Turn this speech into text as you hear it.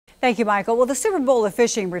Thank you, Michael. Well, the Super Bowl of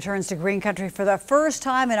fishing returns to Green Country for the first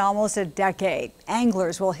time in almost a decade.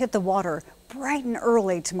 Anglers will hit the water bright and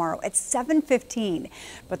early tomorrow at 7:15.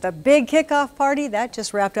 But the big kickoff party, that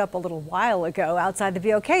just wrapped up a little while ago outside the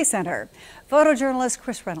BOK Center. Photojournalist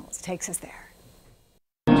Chris Reynolds takes us there.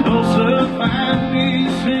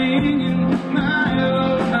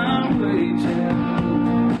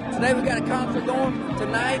 Today we got a concert going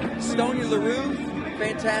tonight. Stoney LaRue,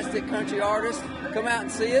 fantastic country artist. Come out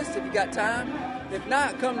and see us if you got time. If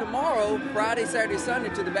not, come tomorrow, Friday, Saturday, Sunday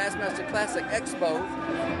to the Bassmaster Classic Expo.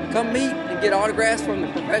 Come meet and get autographs from the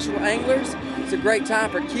professional anglers. It's a great time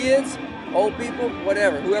for kids, old people,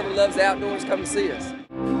 whatever. Whoever loves the outdoors, come and see us.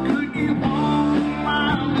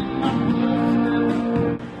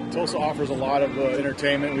 Tulsa offers a lot of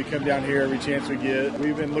entertainment. We come down here every chance we get.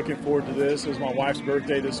 We've been looking forward to this. It was my wife's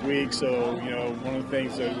birthday this week, so one of the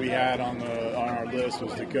things that we had on our list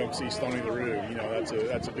was to come see Stoney LaRue.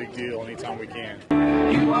 That's a big deal anytime we can.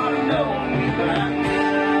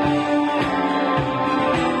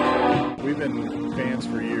 We've been fans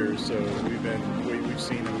for years, so we've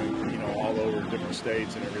seen them all over different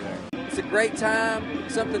states and everything. It's a great time,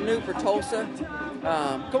 something new for Tulsa.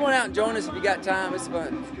 Come on out and join us if you got time. It's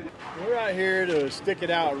fun. We're out here to stick it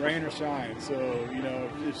out, rain or shine. So,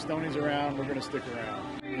 if Stoney's around, we're going to stick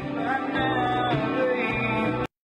around.